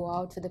needs to go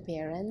out for the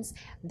parents,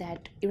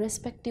 that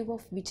irrespective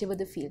of whichever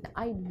the field.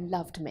 I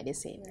loved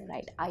medicine,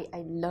 right? I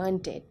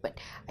learned it, but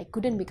I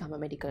couldn't become a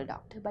medical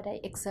doctor, but I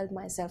excelled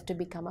myself to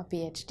become a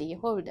PhD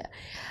holder.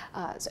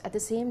 So at the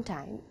same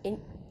time,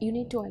 you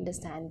need to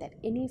understand that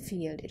any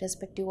field,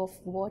 irrespective of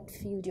what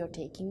field you're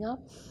taking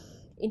up,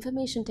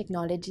 information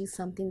technology is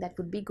something that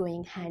would be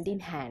going hand in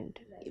hand,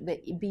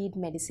 be it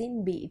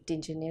medicine, be it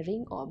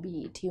engineering, or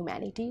be it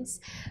humanities,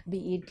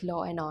 be it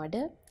law and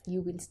order.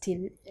 You will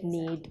still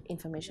need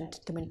information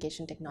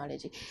communication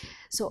technology.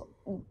 So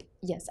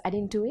yes,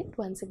 adding to it,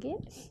 once again,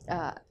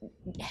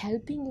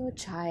 helping your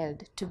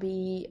child to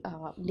be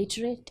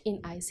literate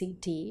in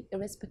ICT,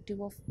 irrespective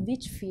of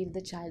which field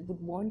the child would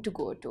want to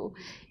go to,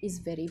 is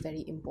very,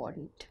 very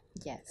important.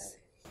 Yes.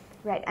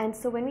 Right, and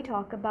so when we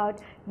talk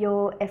about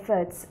your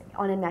efforts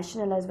on a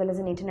national as well as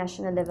an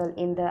international level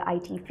in the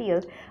IT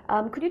field,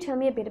 could you tell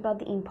me a bit about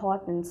the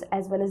importance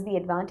as well as the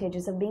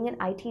advantages of being an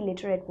IT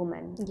literate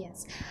woman?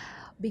 Yes.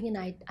 Being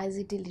an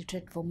ICT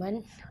literate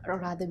woman, or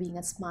rather being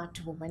a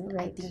smart woman,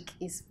 I think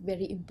is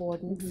very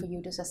important for you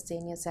to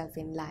sustain yourself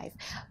in life.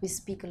 We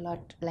speak a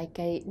lot, like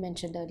I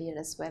mentioned earlier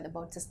as well,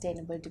 about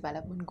sustainable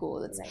development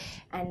goals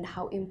and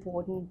how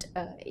important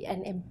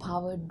an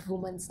empowered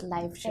woman's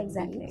life should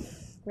be.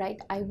 right?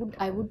 I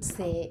would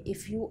say,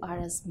 if you are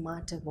a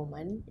smarter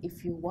woman,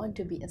 if you want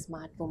to be a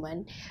smart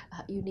woman,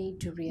 you need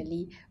to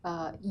really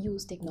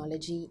use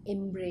technology,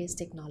 embrace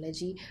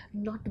technology,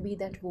 not be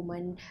that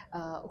woman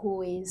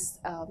who is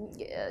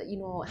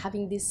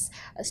having this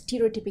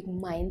stereotypic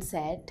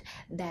mindset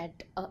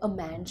that a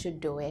man should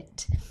do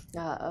it,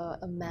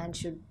 a man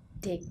should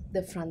take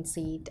the front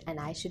seat and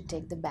I should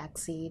take the back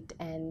seat,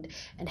 and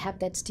have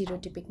that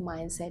stereotypic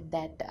mindset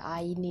that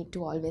I need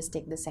to always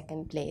take the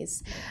second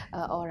place,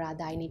 or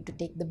rather I need to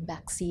take the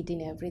back seat in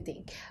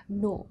everything.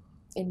 No,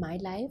 in my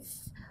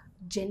life,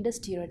 gender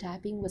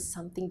stereotyping was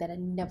something that I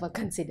never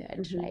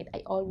considered, right?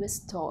 I always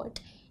thought,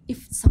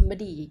 if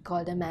somebody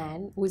called a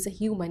man who is a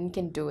human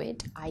can do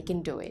it, I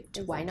can do it.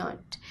 Exactly. Why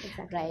not?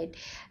 Exactly. Right?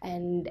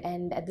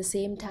 And at the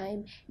same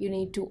time, you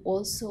need to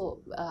also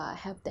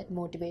have that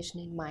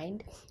motivation in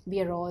mind. We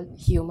are all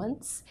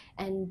humans,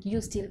 and you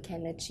still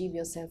can achieve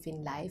yourself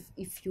in life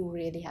if you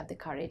really have the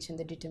courage and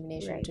the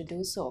determination Right. to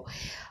do so.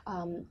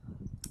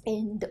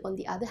 And on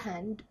the other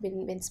hand,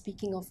 when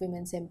speaking of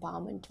women's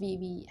empowerment,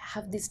 we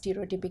have this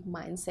stereotypic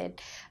mindset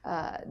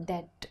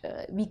that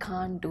we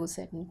can't do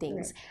certain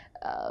things.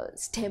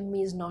 STEM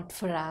is not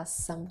for us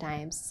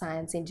sometimes.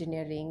 Science,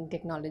 engineering,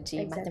 technology,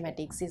 Exactly.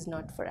 mathematics is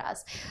not for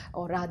us,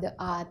 or rather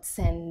arts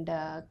and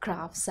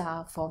crafts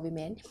are for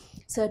women.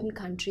 Certain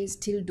countries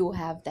still do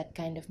have that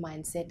kind of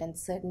mindset, and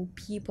certain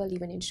people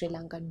even in Sri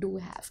Lanka do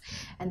have,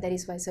 and that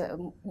is why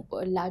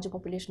a larger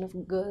population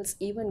of girls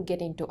even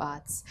get into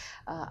arts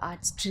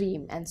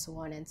stream, and so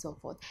on and so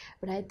forth.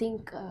 But I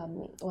think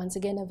once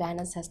again,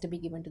 awareness has to be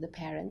given to the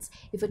parents.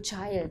 If a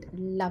child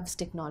loves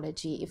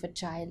technology, if a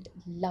child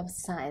loves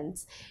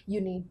science, you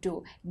need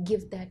to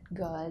give that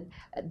girl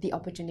the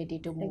opportunity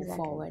to move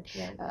forward.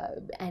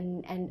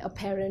 And a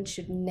parent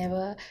should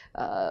never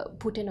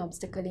put an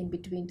obstacle in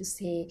between to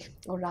say,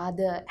 or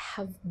rather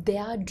have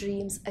their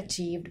dreams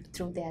achieved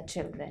through their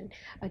children.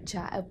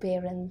 A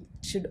parent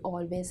should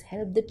always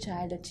help the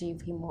child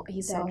achieve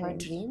his or her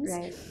dreams,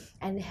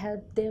 and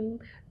help them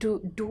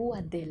to do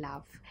what they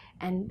love,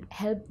 and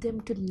help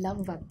them to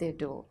love what they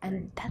do,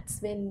 and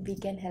that's when we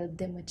can help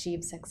them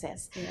achieve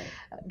success.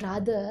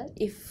 Rather,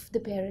 if the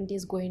parent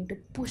is going to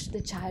push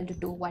the child to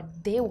do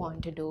what they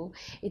want to do,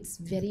 it's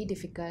very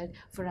difficult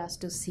for us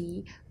to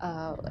see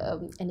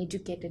an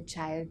educated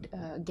child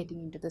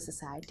getting into the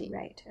society.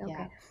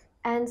 Okay.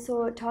 And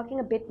so, talking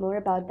a bit more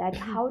about that,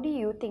 how do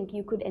you think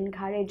you could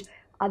encourage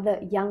other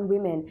young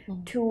women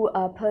to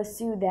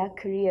pursue their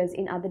careers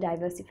in other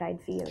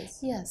diversified fields?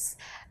 Yes.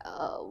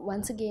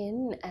 Once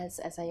again, as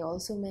I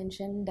also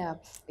mentioned,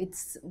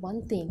 it's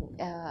one thing,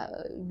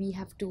 we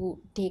have to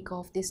take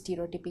off this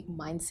stereotypic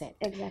mindset.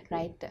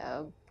 Right?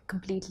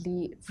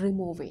 Completely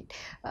remove it.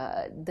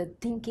 The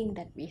thinking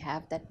that we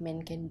have that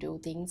men can do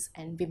things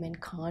and women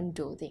can't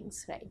do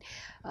things, right?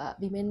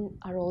 Women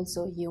are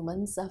also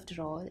humans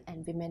after all,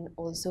 and women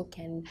also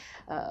can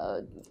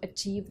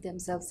achieve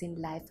themselves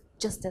in life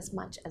just as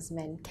much as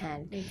men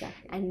can.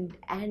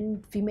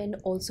 And women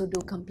also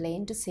do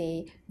complain to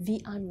say,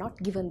 we are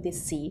not given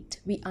this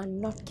seat, we are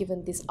not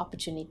given this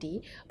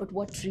opportunity. But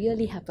what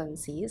really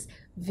happens is,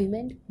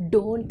 women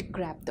don't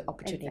grab the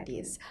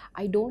opportunities.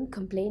 I don't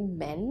complain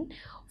men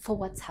for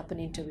what's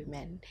happening to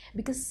women,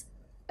 because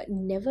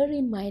never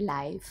in my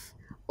life,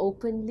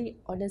 openly,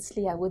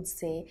 honestly, I would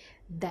say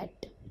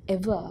that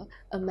ever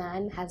a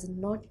man has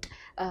not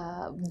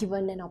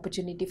given an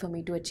opportunity for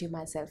me to achieve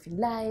myself in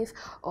life,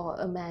 or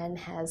a man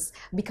has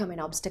become an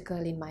obstacle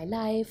in my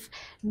life.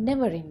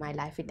 Never in my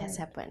life it has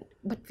happened.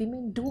 But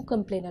women do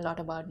complain a lot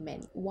about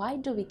men. Why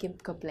do we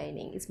keep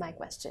complaining is my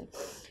question.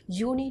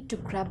 You need to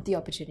grab the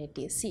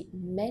opportunities. See,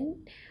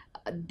 men,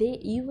 they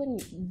even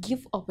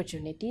give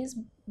opportunities,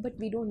 but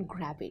we don't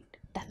grab it.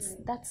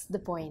 That's the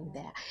point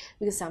there.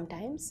 Because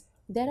sometimes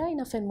there are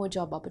enough and more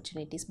job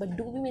opportunities, but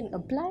do women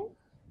apply?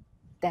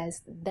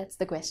 That's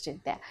the question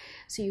there.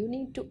 So you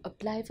need to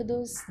apply for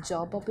those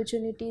job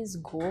opportunities,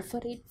 go for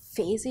it,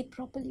 face it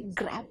properly,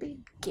 grab it,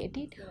 get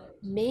it,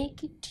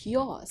 make it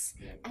yours,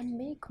 and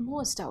make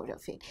most out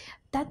of it.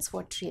 That's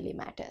what really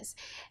matters.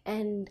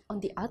 And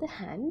on the other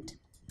hand,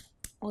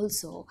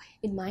 also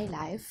in my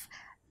life,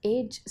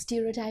 age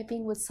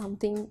stereotyping was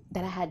something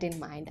that I had in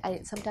mind.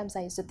 Sometimes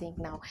I used to think,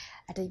 now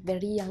at a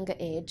very younger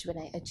age, when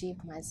I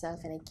achieved myself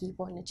and I keep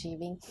on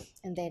achieving,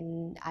 and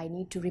then I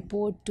need to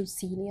report to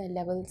senior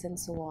levels and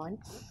so on,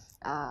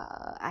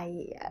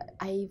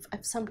 I've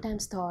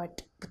sometimes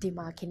thought,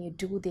 Buddhima, can you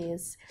do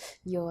this?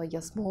 You're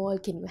small,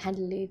 can you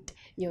handle it?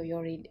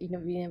 You're in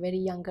a very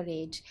younger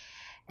age.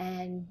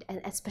 And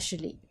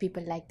especially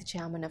people like the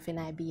chairman of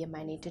NIBM,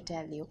 I need to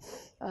tell you,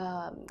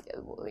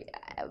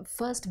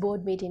 first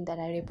board meeting that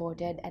I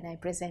reported and I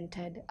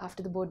presented,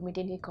 after the board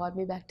meeting he called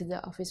me back to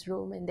the office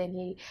room, and then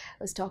he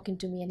was talking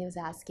to me and he was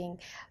asking,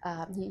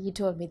 he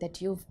told me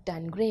that you've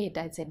done great.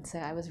 I said, sir,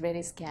 I was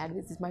very scared.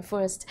 This is my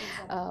first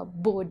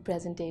board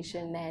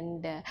presentation,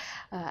 and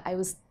I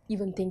was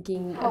even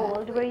thinking. How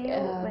old were you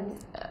when?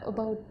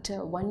 About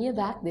 1 year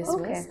back this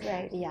Okay, was.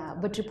 right. Yeah,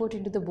 but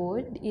reporting to the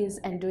board is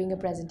and doing a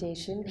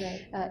presentation.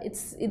 Right.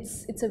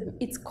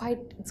 It's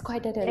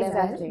quite at a Exactly,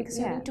 level, because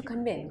yeah. you need to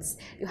convince.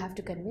 You have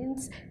to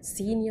convince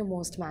senior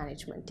most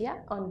management, yeah,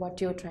 on what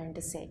you're trying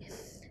to say.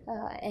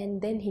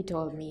 And then he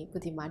told me,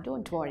 Buddhima,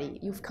 don't worry,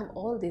 you've come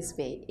all this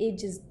way.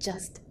 Age is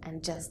just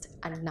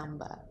a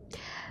number.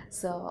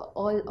 So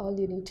all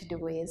you need to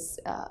do is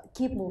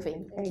keep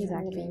moving, keep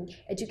Exactly. moving.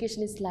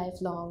 Education is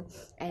lifelong,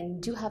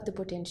 and you have the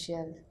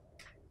potential.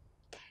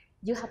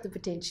 You have the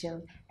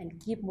potential, and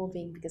keep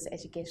moving, because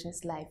education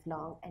is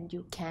lifelong, and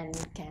you can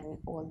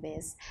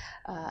always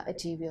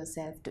achieve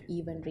yourself to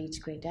even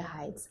reach greater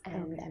heights,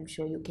 and I'm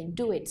sure you can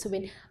do it. So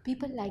when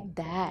people like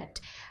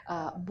that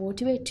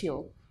motivate you,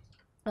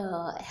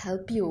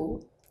 help you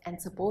and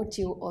support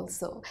you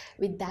also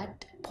with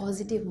that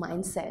positive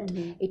mindset,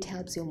 it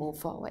helps you move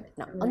forward.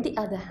 Now, on the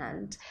other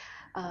hand,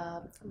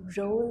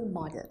 role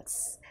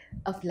models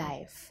of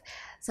life.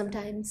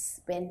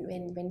 Sometimes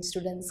when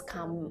students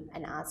come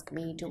and ask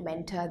me to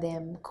mentor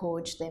them,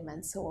 coach them,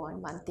 and so on,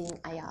 one thing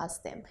I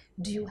ask them,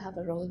 do you have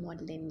a role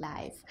model in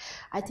life?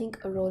 I think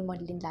a role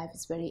model in life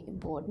is very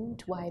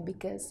important. Why?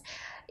 Because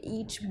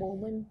each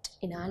moment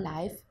in our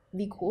life,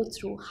 we go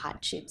through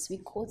hardships, we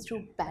go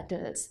through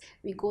battles,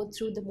 we go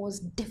through the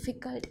most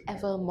difficult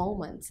ever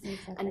moments,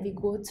 and we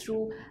go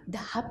through the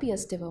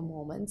happiest ever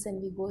moments,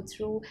 and we go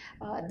through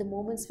the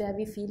moments where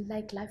we feel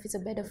like life is a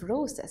bed of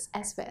roses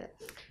as well.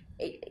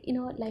 You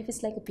know, life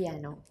is like a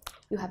piano.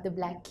 You have the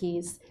black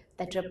keys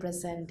that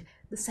represent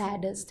the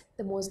saddest,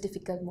 the most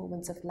difficult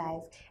moments of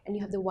life, and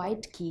you have the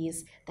white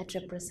keys that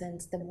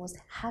represents the most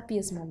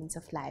happiest moments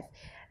of life.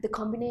 The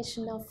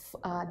combination of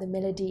the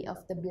melody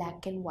of the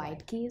black and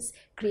white keys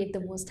create the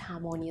most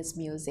harmonious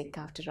music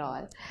after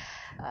all.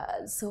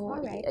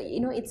 You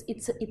know,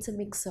 it's a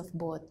mix of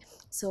both.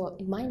 So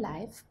in my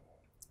life,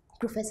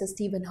 Professor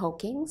Stephen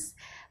Hawking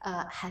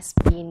has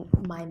been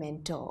my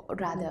mentor, or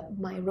rather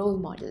my role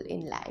model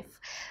in life.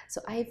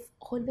 So I've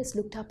always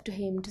looked up to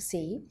him to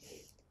say,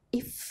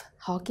 if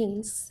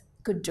Hawkins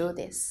could do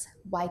this,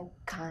 why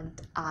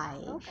can't I?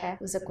 Okay.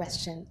 Was a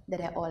question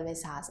that I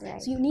always ask. Right.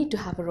 So you need to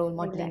have a role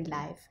model in Exactly.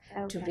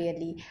 life to Okay.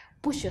 really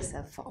push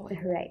yourself forward.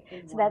 Right.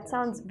 So that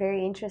sounds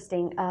very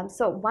interesting.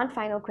 So one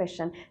final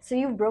question. So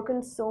you've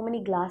broken so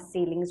many glass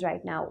ceilings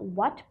right now.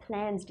 What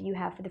plans do you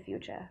have for the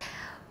future?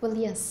 Well,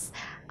 yes,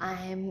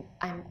 I'm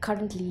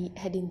currently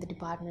heading the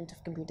Department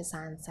of Computer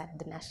Science at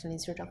the National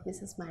Institute of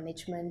Business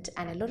Management,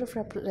 and a lot of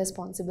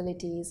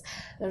responsibilities,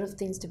 a lot of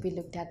things to be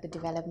looked at, the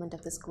development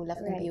of the School of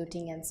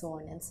Computing, and so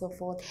on and so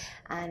forth.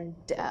 And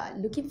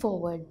looking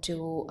forward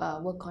to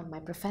work on my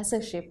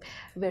professorship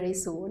very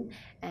soon.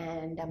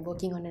 And I'm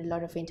working on a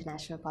lot of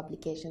international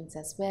publications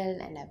as well,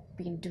 and I've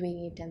been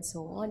doing it, and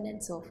so on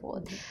and so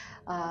forth.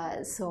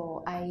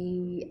 So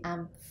I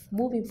am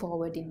moving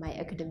forward in my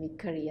academic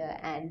career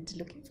and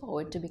looking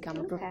forward to become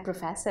a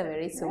professor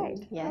very soon.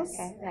 Right. Yes.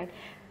 Okay. Right.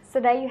 So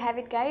there you have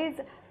it, guys.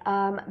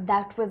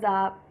 That was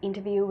our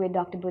interview with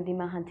Dr.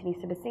 Buddhima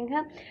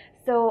Subasinghe.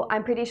 So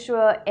I'm pretty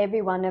sure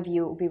every one of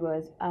you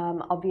viewers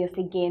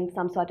obviously gained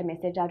some sort of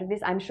message out of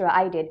this. I'm sure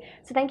I did.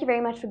 So thank you very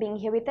much for being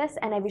here with us,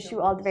 and I wish you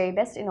all the very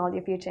best in all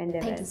your future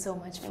endeavors. Thank you so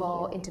much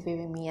for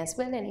interviewing me as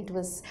well, and it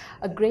was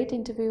a great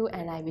interview,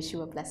 and I wish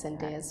you a pleasant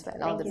day as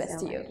well. All the best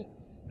to you.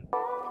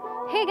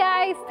 Hey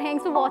guys,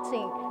 thanks for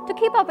watching. To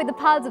keep up with the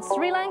pulse of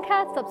Sri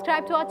Lanka,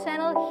 subscribe to our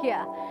channel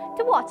here.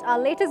 To watch our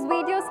latest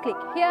videos, click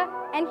here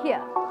and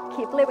here.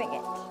 Keep living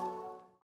it.